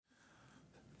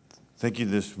Thank you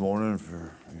this morning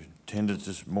for your attendance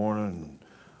this morning.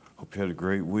 Hope you had a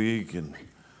great week. And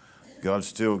God's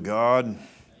still God.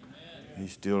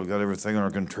 He's still got everything under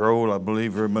control. I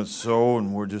believe very much so.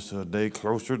 And we're just a day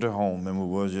closer to home than we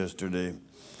was yesterday.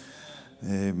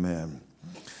 Amen.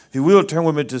 If you will, turn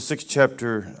with me to the 6th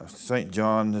chapter of St.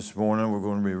 John this morning. We're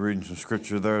going to be reading some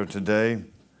scripture there today.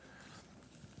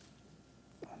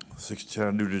 6th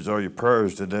chapter, do desire your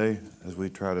prayers today as we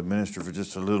try to minister for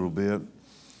just a little bit.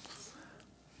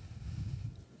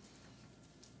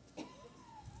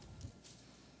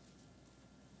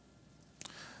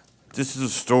 This is a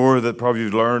story that probably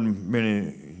you learned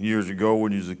many years ago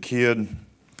when you was a kid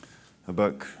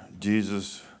about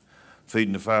Jesus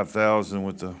feeding the 5,000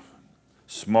 with a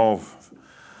small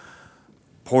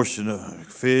portion of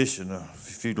fish and a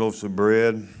few loaves of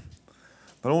bread.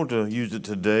 But I want to use it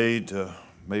today to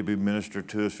maybe minister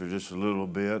to us for just a little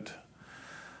bit.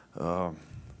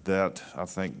 That I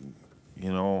think,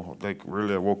 like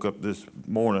really I woke up this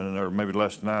morning, or maybe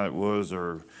last night it was,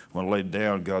 or when I laid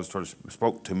down, God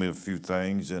spoke to me a few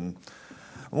things, and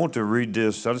I want to read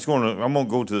this. I'm going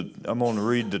to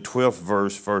read the 12th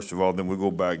verse first of all, then we'll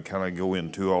go back and kind of go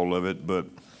into all of it. But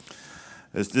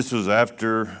this was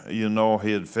after, he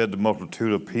had fed the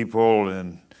multitude of people,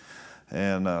 and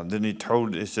then he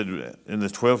said in the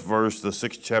 12th verse, the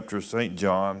 6th chapter of St.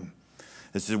 John,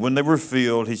 it said, when they were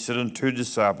filled, he said unto his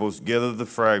disciples, gather the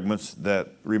fragments that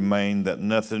remain, that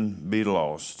nothing be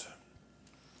lost.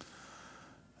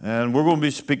 And we're going to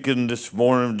be speaking this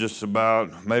morning just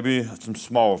about maybe some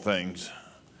small things,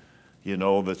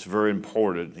 that's very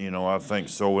important. I think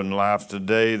so in life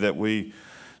today that we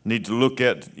need to look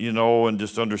at, and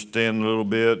just understand a little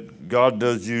bit. God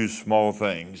does use small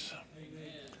things. Amen.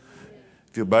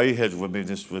 If you'll bow your heads with me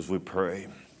just as we pray.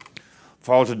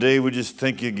 Father, today we just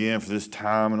thank you again for this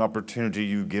time and opportunity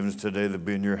you've given us today to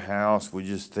be in your house. We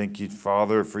just thank you,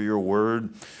 Father, for your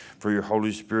word, for your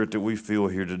Holy Spirit that we feel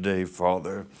here today,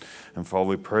 Father. And Father,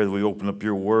 we pray that we open up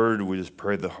your word. We just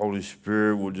pray the Holy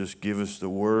Spirit will just give us the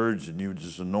words, and you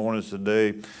just anoint us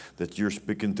today that you're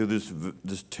speaking through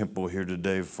this temple here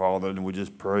today, Father. And we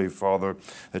just pray, Father,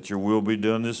 that your will be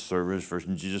done this service. For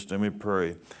in Jesus' name we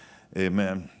pray.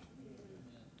 Amen.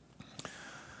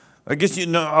 I guess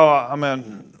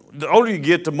the older you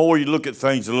get, the more you look at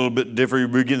things a little bit different.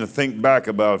 You begin to think back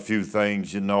about a few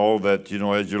things, that,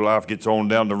 as your life gets on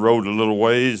down the road a little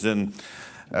ways. And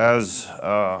as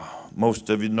most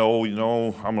of you know,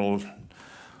 I'm a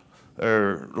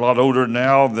lot older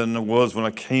now than I was when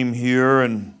I came here.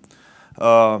 And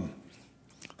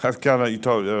that's kind of,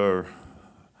 talking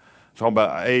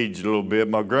about age a little bit.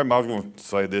 My grandma, I was going to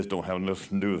say this, don't have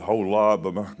nothing to do with a whole lot,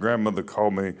 but my grandmother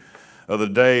called me the other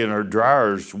day and her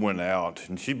dryers went out.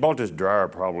 And she bought this dryer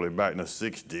probably back in the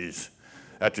 60s.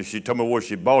 After she told me where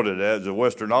she bought it at, it's a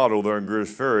Western Auto there in Greers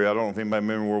Ferry. I don't know if anybody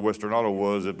remember where Western Auto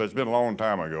was, but it's been a long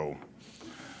time ago.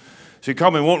 She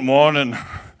called me wanting one,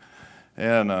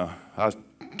 and I was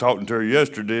talking to her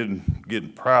yesterday and getting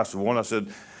the price of one. I said,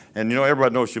 and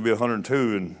everybody knows she'll be 102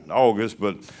 in August,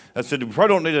 but I said, we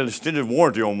probably don't need an extended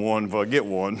warranty on one if I get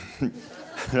one.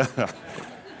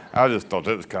 I just thought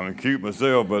that was kind of cute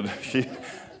myself, but she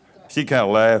kind of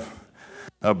laughed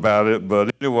about it.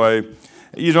 But anyway,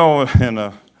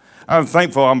 and I'm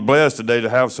thankful, I'm blessed today to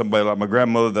have somebody like my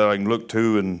grandmother that I can look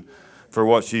to and for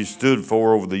what she stood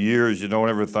for over the years, and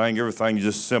everything. Everything's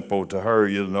just simple to her,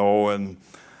 and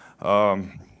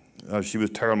she was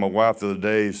telling my wife the other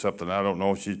day something, I don't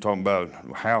know, she's talking about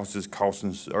houses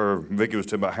costing, or Vicky was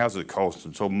talking about houses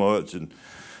costing so much, and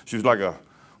she was like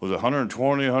was it $120,000,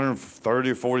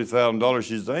 $130,000, $40,000?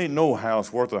 She said, there ain't no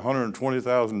house worth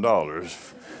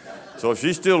 $120,000. So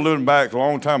she's still living back a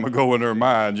long time ago in her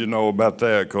mind, about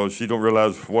that, because she don't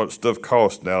realize what stuff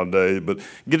costs nowadays. But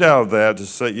get out of that to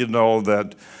say,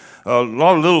 that a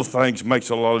lot of little things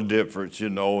makes a lot of difference,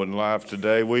 in life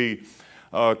today. We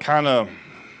kind of,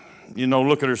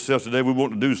 look at ourselves today. We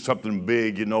want to do something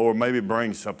big, or maybe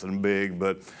bring something big,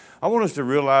 but I want us to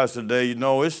realize today,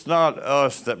 it's not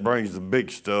us that brings the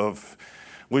big stuff.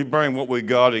 We bring what we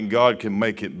got, and God can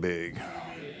make it big.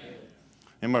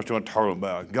 Anybody want to talk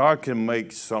about? God can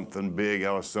make something big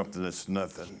out of something that's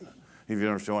nothing. If you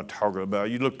understand what I'm talking about.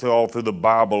 You look all through the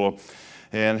Bible,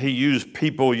 and he used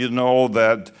people,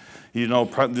 that,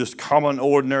 just common,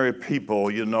 ordinary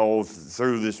people,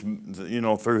 through this,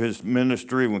 through his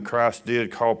ministry when Christ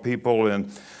did call people.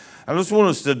 And I just want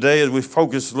us today, as we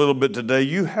focus a little bit today,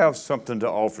 you have something to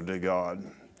offer to God.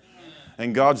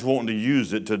 And God's wanting to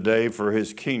use it today for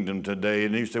his kingdom today.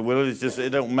 And you say, well, it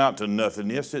don't amount to nothing.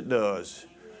 Yes, it does.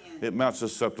 It amounts to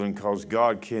something because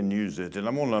God can use it. And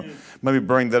I'm going to maybe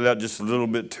bring that out just a little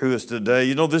bit to us today.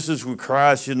 You know, this is where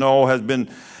Christ, you know, had been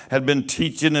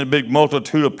teaching, and a big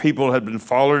multitude of people had been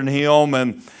following him.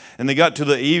 And they got to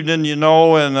the evening, you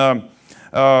know, and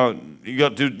you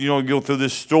got to, you know, go through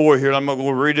this story here. I'm not going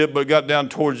to read it, but it got down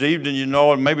towards the evening, you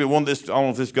know, and maybe one of this, I don't know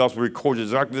if this gospel records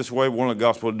exactly this way, one of the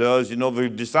gospel does. You know, the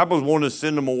disciples wanted to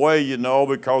send them away, you know,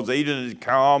 because the evening had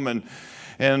come. And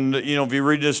you know, if you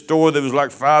read this story, there was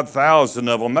like 5,000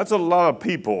 of them. That's a lot of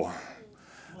people.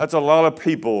 That's a lot of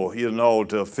people, you know,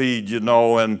 to feed, you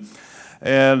know.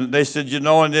 And they said, you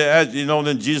know, and as, you know,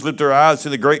 then Jesus lifted their eyes to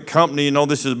the great company. You know,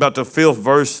 this is about the 5th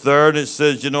verse there. And it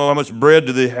says, you know, how much bread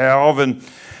do they have? And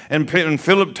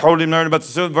Philip told him there about the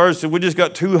 7th verse, we just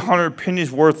got 200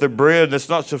 pennies worth of bread. That's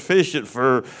not sufficient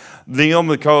for them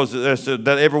because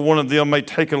that every one of them may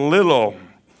take a little.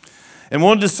 And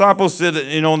one disciple said,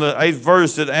 you know, in the 8th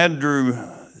verse, that Andrew,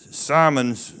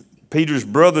 Peter's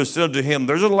brother, said to him,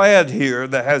 there's a lad here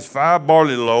that has 5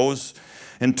 barley loaves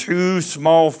and 2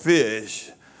 small fish,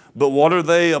 but what are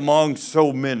they among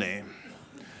so many?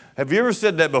 Have you ever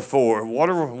said that before?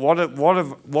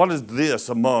 What is this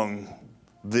among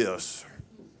this?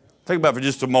 Think about it for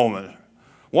just a moment.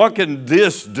 What can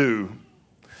this do?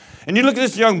 And you look at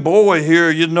this young boy here,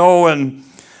 you know, and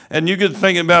you get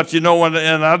thinking about, you know, and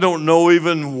I don't know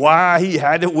even why he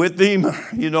had it with him,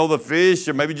 you know, the fish,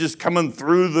 or maybe just coming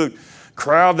through the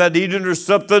crowd that eating or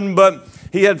something. But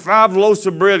he had 5 loaves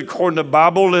of bread, according to the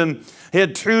Bible, and he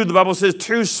had 2, the Bible says,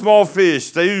 2 small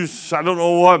fish. I don't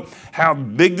know how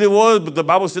big they was, but the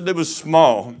Bible said they was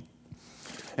small.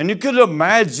 And you could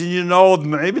imagine, you know,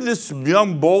 maybe this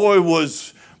young boy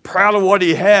was proud of what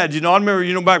he had. You know, I remember,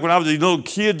 you know, back when I was a little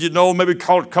kid, you know, maybe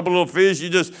caught a couple of little fish. You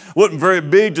just wasn't very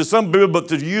big to some people, but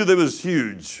to you, they was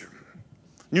huge.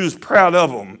 You was proud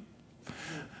of them.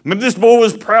 Maybe this boy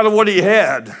was proud of what he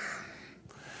had.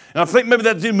 And I think maybe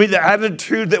that's be the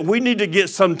attitude that we need to get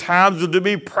sometimes, to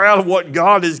be proud of what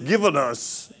God has given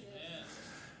us.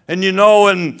 And, you know,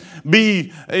 and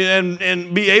be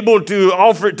able to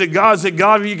offer it to God. Say,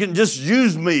 God, you can just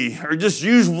use me, or just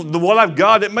use what I've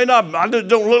got. It may not, I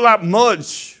don't look like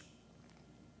much.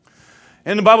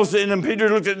 And the Bible said, and then Peter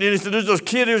looked at it and he said, there's this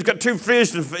kid who's got 2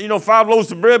 fish and, you know, 5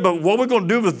 loaves of bread, but what are we going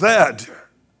to do with that?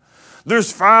 There's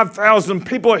 5,000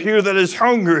 people here that is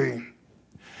hungry.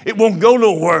 It won't go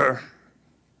nowhere.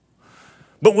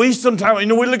 But we sometimes, you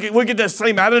know, we get that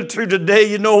same attitude today,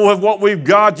 you know, of what we've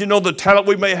got, you know, the talent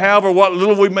we may have or what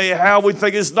little we may have. We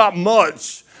think it's not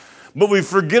much, but we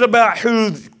forget about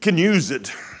who can use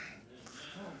it.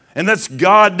 And that's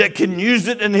God that can use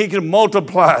it, and he can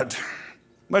multiply it.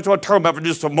 That's what I'm talking about for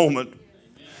just a moment.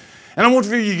 And I want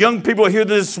for you young people here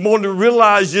this morning to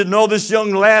realize, you know, this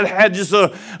young lad had just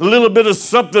a little bit of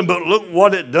something, but look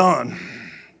what it done.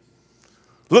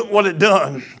 Look what it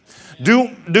done.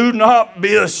 Do not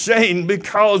be ashamed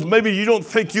because maybe you don't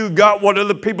think you got what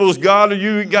other people's got, or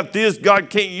you got this,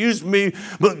 God can't use me.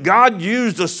 But God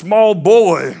used a small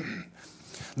boy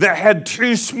that had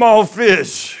 2 small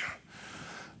fish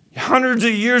hundreds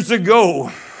of years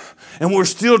ago, and we're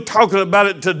still talking about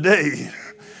it today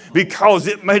because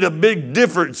it made a big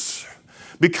difference.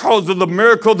 Because of the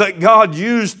miracle that God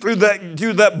used through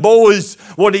that boy's,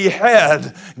 what he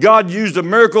had, God used a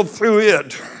miracle through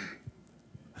it.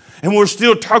 And we're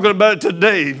still talking about it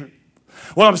today.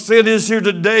 What I'm saying is here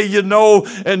today, you know,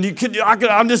 and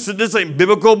this ain't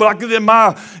biblical, but I can, in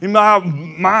my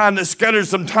mind that's scattered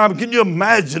sometimes, can you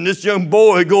imagine this young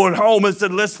boy going home and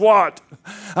said, "Let's what?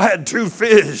 I had 2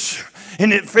 fish,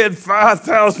 and it fed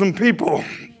 5,000 people."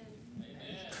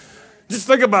 Just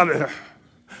think about it.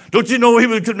 Don't you know he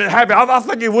could have been happy? I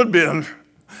think he would have been.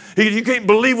 You can't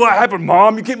believe what happened,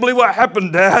 Mom. You can't believe what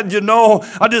happened, Dad. You know,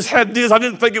 I just had this. I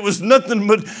didn't think it was nothing,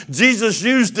 but Jesus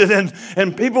used it.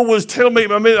 And people was telling me,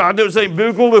 I mean, I didn't say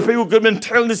biblical, but people could have been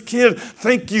telling this kid,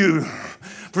 thank you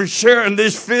for sharing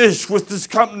this fish with this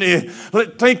company.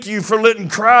 Thank you for letting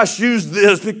Christ use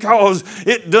this because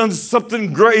it done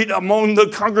something great among the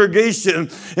congregation.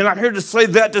 And I'm here to say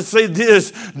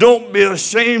this. Don't be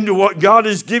ashamed of what God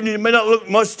has given you. It may not look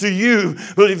much to you,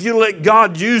 but if you let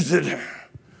God use it,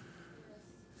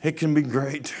 it can be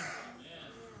great.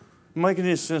 Making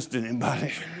any sense to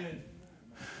anybody?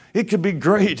 It could be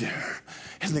great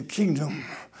in the kingdom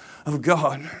of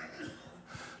God.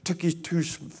 Took his 2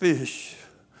 fish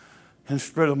and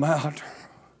spread them out.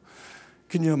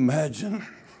 Can you imagine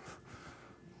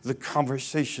the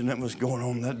conversation that was going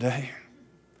on that day?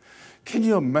 Can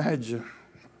you imagine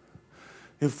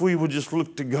if we would just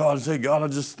look to God and say, God, I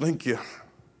just thank you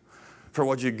for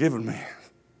what you've given me.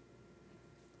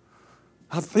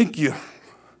 I thank you.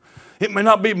 It may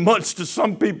not be much to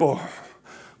some people,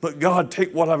 But God,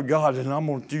 take what I've got and I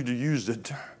want you to use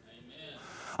it.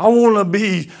 I want to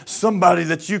be somebody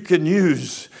that you can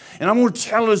use. And I'm going to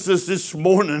challenge us this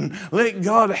morning. Let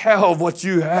God have what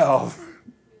you have.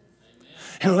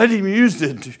 And let him use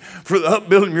it for the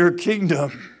upbuilding of your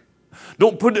kingdom.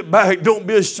 Don't put it back. Don't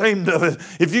be ashamed of it.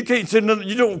 If you can't say nothing,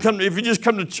 you don't come. If you just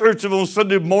come to church on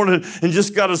Sunday morning and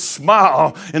just got a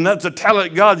smile, and that's a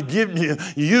talent God's given you,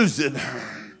 use it.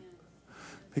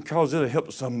 Because it'll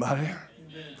help somebody.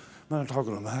 What am I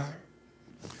talking about?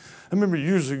 I remember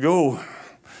years ago,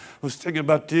 I was thinking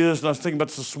about this, and I was thinking about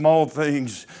the small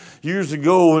things. Years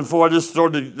ago, before I just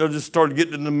started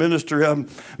getting in the ministry, I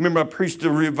remember I preached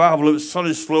a revival at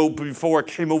Sunny Slope before I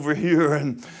came over here,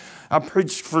 and I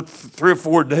preached for 3 or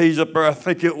 4 days up there, I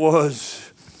think it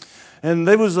was. And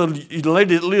there was a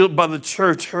lady that lived by the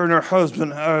church, her and her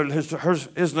husband,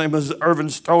 his name was Irvin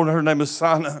Stone, her name is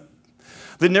Sana.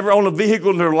 They never owned a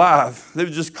vehicle in their life. They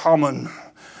were just common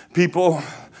people.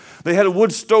 They had a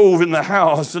wood stove in the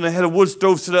house, and they had a wood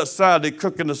stove sit outside. They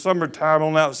cook in the summertime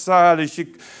on the outside,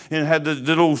 and had the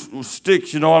little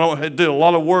sticks. They did a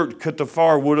lot of work to cut the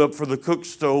firewood up for the cook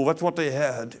stove. That's what they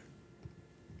had.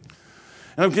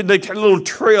 And they had a little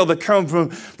trail that come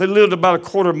from. They lived about a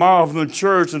quarter mile from the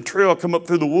church, and the trail come up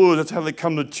through the woods. That's how they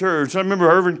come to church. I remember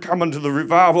Irvin coming to the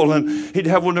revival, and he'd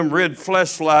have one of them red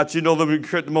flashlights. You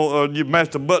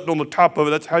match the button on the top of it.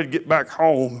 That's how you get back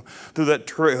home through that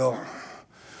trail.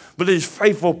 But these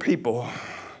faithful people.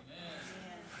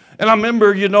 And I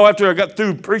remember, after I got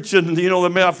through preaching,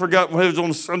 I forgot when it was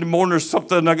on Sunday morning or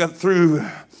something, I got through.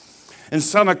 And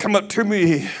Sana come up to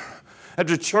me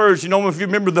after church. If you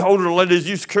remember the older ladies,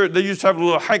 they used to have a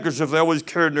little handkerchief they always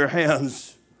carried in their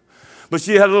hands. But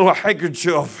she had a little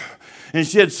handkerchief, and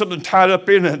she had something tied up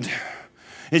in it.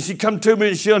 And she come to me,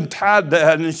 and she untied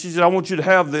that, and she said, I want you to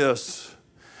have this.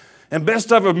 And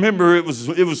best I remember, it was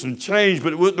some change,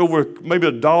 but it wasn't over maybe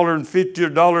 $1.50 or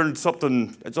 $1 and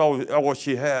something. That's all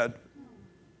she had.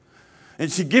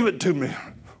 And she gave it to me.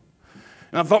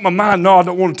 And I thought in my mind, no, I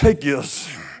don't want to take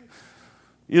this.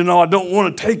 I don't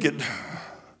want to take it.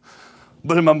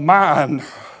 But in my mind,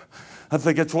 I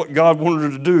think that's what God wanted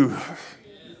her to do.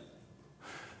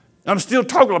 I'm still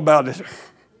talking about it.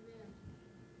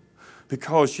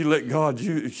 Because she let God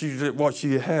use, she did what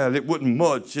she had. It wasn't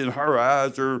much in her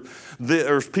eyes or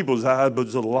people's eyes, but it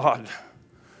was a lot.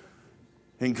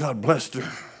 And God blessed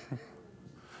her.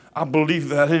 I believe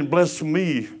that, and it blessed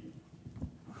me.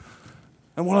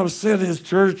 And what I'm saying is,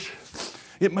 church,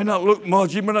 it may not look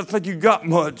much. You may not think you got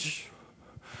much.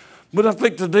 But I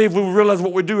think today, if we realize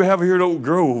what we do have here at Oak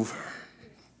Grove,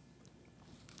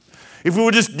 if we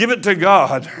would just give it to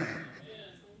God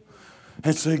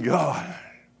and say, God,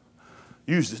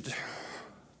 use it.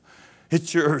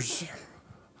 It's yours.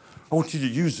 I want you to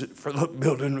use it for the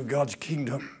building of God's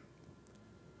kingdom.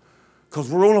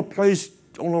 Because we're on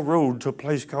a road to a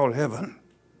place called heaven.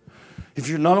 If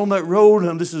you're not on that road,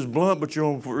 and this is blunt, but you're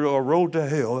on a road to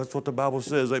hell, that's what the Bible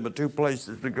says. There are but 2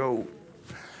 places to go.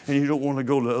 And you don't want to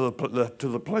go to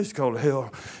the place called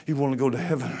hell. You want to go to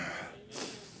heaven.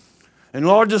 And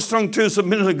Lord just sung to us a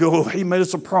minute ago. He made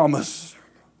us a promise.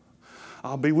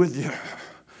 I'll be with you.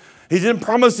 He didn't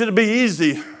promise it to be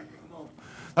easy.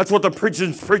 That's what the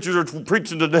preachers are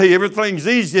preaching today. Everything's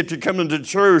easy if you come into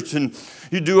church and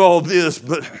you do all this,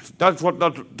 but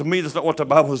to me, that's not what the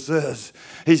Bible says.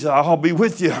 He said, I'll be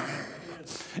with you,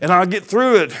 and I'll get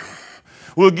through it.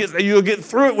 You'll get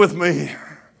through it with me.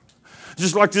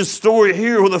 Just like this story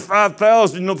here with the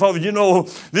 5,000,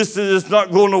 this is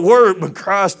not going to work, but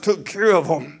Christ took care of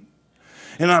them.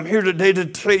 And I'm here today to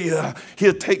tell you,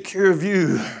 He'll take care of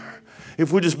you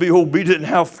if we just be obedient and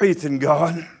have faith in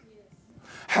God.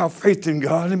 Have faith in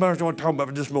God. Anybody know what I'm talking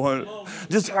about this morning?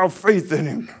 Just have faith in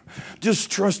Him.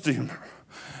 Just trust Him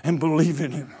and believe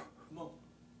in Him.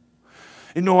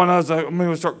 And I was like, I'm going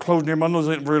to start closing here. I know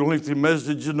this ain't a very lengthy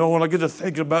message, and I get to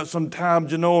thinking about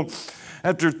sometimes,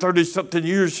 after 30-something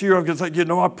years here, I get to think,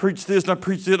 I preach this and I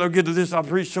preach it. I get to this, I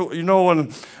preach so,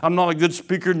 and I'm not a good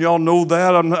speaker, and y'all know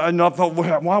that. And I thought,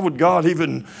 why would God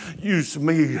even use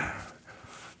me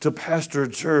to pastor a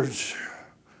church?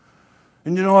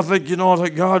 And I think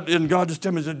God, and God just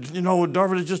tell me,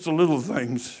 Darvin, it's just the little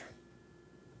things.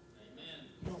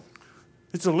 Amen.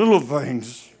 It's the little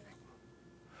things.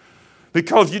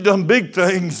 Because you've done big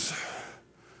things,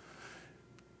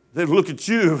 they look at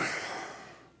you.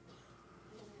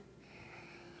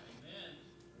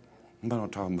 I'm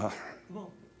not talking about.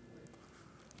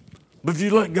 But if you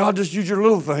let God just use your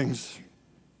little things,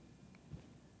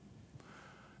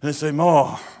 and they say,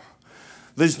 Ma,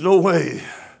 there's no way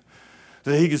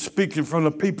that he could speak in front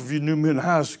of people if you knew me in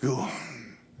high school.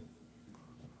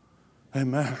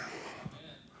 Amen.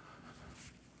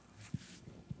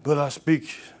 But I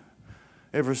speak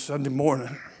every Sunday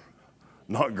morning.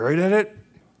 Not great at it,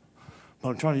 but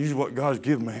I'm trying to use what God's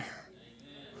given me.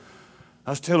 I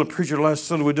was telling a preacher last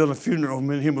Sunday, we done a funeral,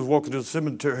 me and him was walking to the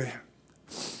cemetery.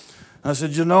 I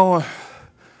said, you know,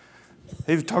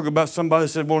 he was talking about somebody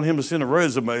said wanted him to send a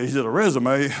resume. He said, a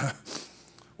resume?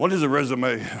 What is a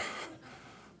resume?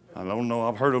 I don't know.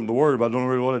 I've heard of the word, but I don't know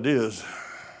really what it is.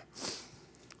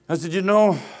 I said, you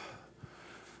know,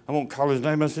 I won't call his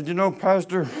name. I said, you know,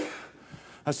 Pastor,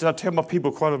 I said, I tell my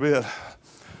people quite a bit.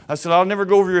 I said, I'll never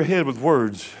go over your head with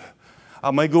words.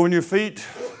 I may go in your feet,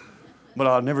 but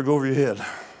I'll never go over your head.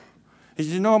 He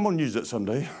said, you know, I'm going to use that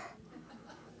someday.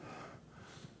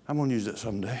 I'm going to use that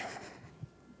someday.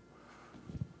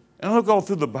 And I look all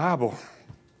through the Bible.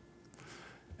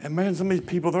 And man, some of these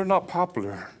people, they're not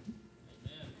popular.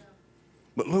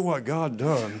 But look what God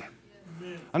done.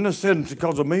 I'm not saying it's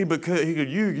because of me, but he could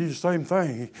use the same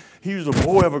thing. He used a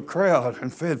boy of a crowd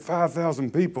and fed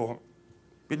 5,000 people.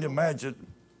 Can you imagine?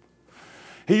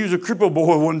 He used a crippled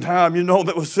boy one time, you know,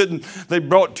 that was sitting, they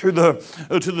brought to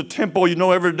the temple, you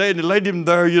know, every day, and they laid him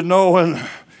there, you know, and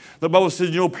the Bible says,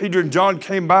 you know, Peter and John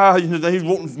came by, you know, he was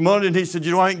wanting money, and he said,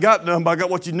 you know, I ain't got none, but I got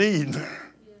what you need.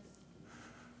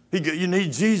 Yes. You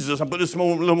need Jesus. I put this in my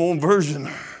own version.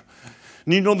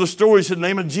 And you know the story, said, in the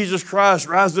name of Jesus Christ,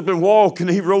 rise up and walk, and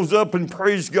he rose up and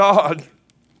praised God.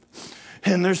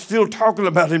 And they're still talking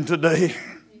about him today. Amen.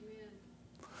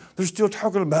 They're still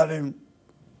talking about him.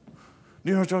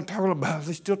 You know what I'm talking about?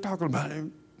 They're still talking about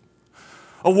him.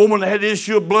 A woman that had the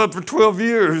issue of blood for 12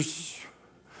 years.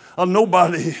 A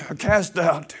nobody, a cast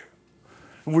out.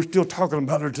 And we're still talking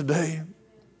about her today.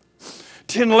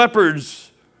 10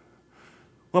 lepers.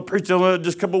 I preached on that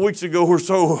just a couple of weeks ago or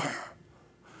so.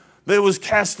 They was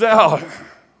cast out.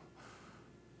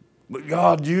 But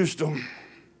God used them.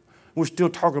 We're still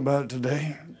talking about it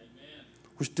today. Amen.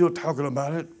 We're still talking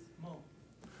about it.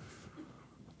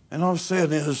 And all I'm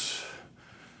saying is,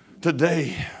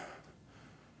 today,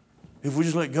 if we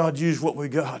just let God use what we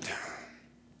got,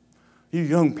 you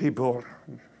young people,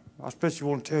 I especially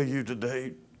want to tell you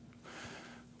today,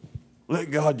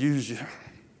 let God use you.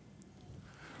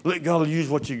 Let God use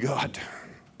what you got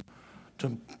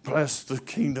to bless the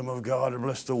kingdom of God and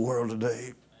bless the world today.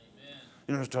 Amen.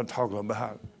 You know what I'm talking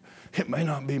about? It may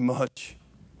not be much.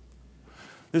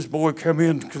 This boy came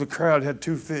into the crowd, had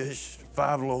 2 fish,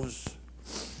 5 loaves.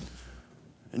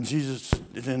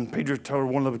 And Peter told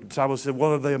one of the disciples, said, what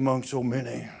are they among so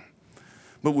many?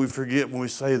 But we forget when we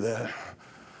say that,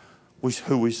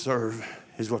 who we serve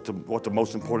is what the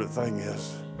most important thing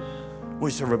is.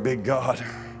 We serve a big God.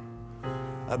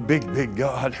 A big, big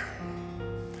God.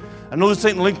 I know this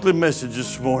ain't a lengthy message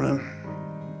this morning,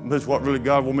 but it's what really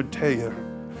God wants me to tell you.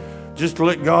 Just to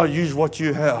let God use what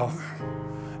you have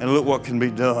and look what can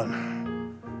be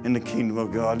done in the kingdom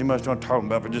of God. You might start talking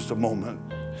about it for just a moment.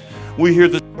 We here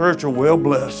at the church are well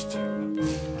blessed.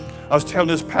 I was telling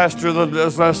this pastor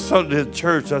this last Sunday at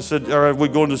church, I said, all right, we're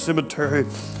going to the cemetery.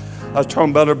 I was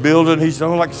talking about our building. He said, I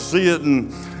don't like to see it.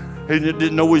 And he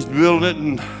didn't know he's building it.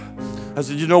 And I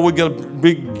said, you know, we got a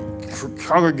big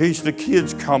congregation of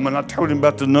kids coming. I told him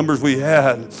about the numbers we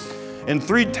had. And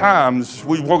 3 times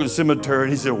we walked to the cemetery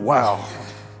and he said, wow,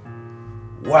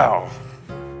 wow,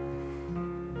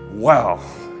 wow.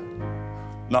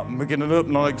 Not making it up,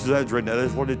 not exaggerating. That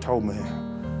is what he told me.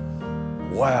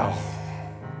 Wow.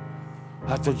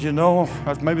 I said, you know,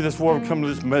 maybe that's why I've come to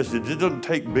this message. It doesn't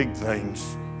take big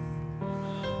things.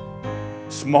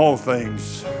 Small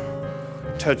things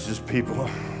touches people.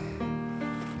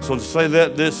 So to say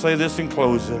this in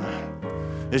closing,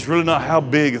 it's really not how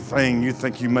big a thing you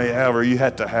think you may have or you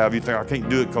have to have. You think, I can't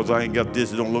do it because I ain't got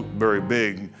this. It don't look very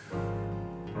big.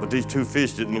 But these 2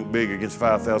 fish didn't look big against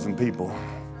 5,000 people.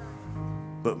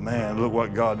 But man, look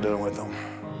what God done with them.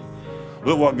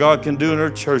 Look what God can do in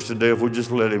our church today if we just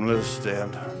let him. Let us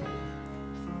stand.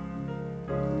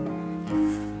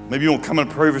 Maybe you want to come and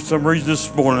pray for some reason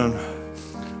this morning.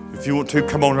 If you want to,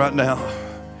 come on right now.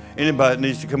 Anybody that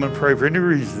needs to come and pray for any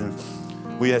reason,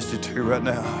 we ask you to right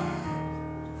now.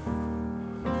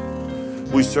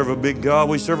 We serve a big God.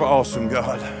 We serve an awesome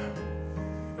God.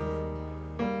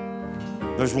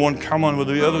 There's one coming, will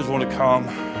the others want to come?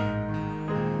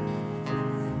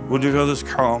 Will the others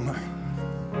come?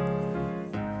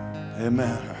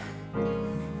 Amen.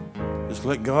 Just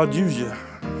let God use you.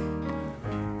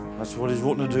 That's what he's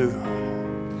wanting to do.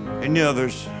 Any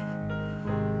others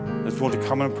that want to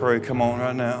come and pray, come on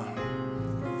right now.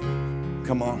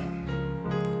 Come on.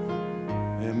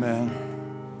 Amen.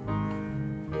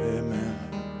 Amen.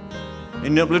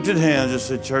 Any uplifted hands, just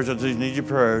say, church, I just need your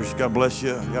prayers. God bless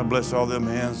you. God bless all them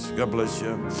hands. God bless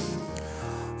you.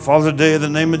 Father, today, in the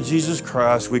name of Jesus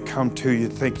Christ, we come to you.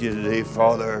 Thank you today,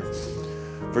 Father,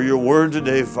 for your word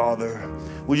today, Father.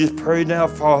 We just pray now,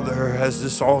 Father, as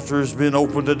this altar has been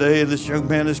opened today and this young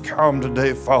man has come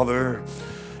today, Father.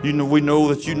 We know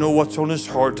that you know what's on his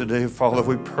heart today, Father.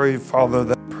 We pray, Father,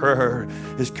 that prayer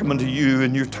is coming to you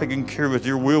and you're taking care of it.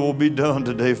 Your will be done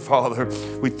today, Father.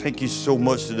 We thank you so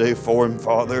much today for him,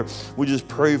 Father. We just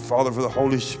pray, Father, for the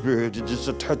Holy Spirit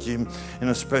to touch him in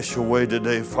a special way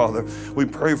today, Father. We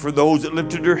pray for those that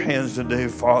lifted their hands today,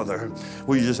 Father.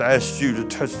 We just ask you to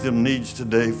touch them needs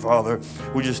today, Father.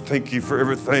 We just thank you for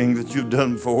everything that you've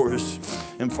done for us.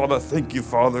 And Father, thank you,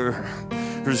 Father,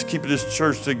 for just keeping this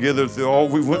church together through all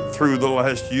we went through the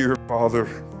last year,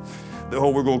 Father.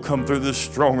 We're going to come through this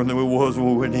stronger than we was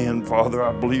when we went in, Father.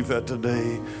 I believe that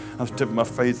today. I've stepped my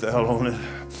faith out on it.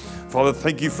 Father,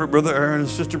 thank you for Brother Aaron and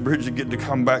Sister Bridget getting to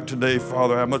come back today,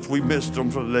 Father. How much we missed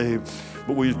them today.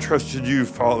 But we trusted you,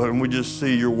 Father, and we just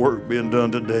see your work being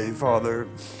done today, Father.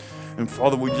 And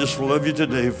Father, we just love you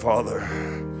today, Father.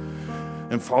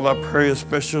 And Father, I pray a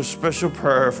special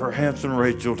prayer for Hanson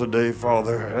Rachel today,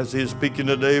 Father, as he is speaking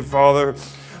today, Father.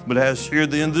 But as here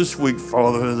at the end of this week,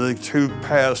 Father, the two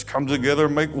paths come together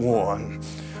and make one.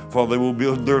 Father, they will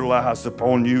build their lives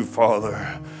upon you,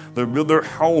 Father. They'll build their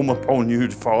home upon you,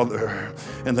 Father.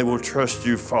 And they will trust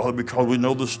you, Father, because we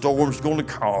know the storm's going to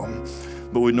come.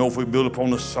 But we know if we build upon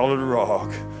the solid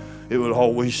rock, it will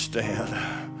always stand.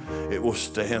 It will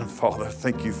stand, Father.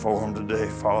 Thank you for them today,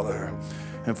 Father.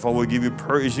 And Father, we give you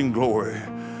praise and glory.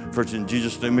 For it's in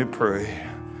Jesus' name we pray.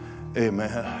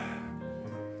 Amen.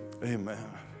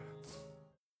 Amen.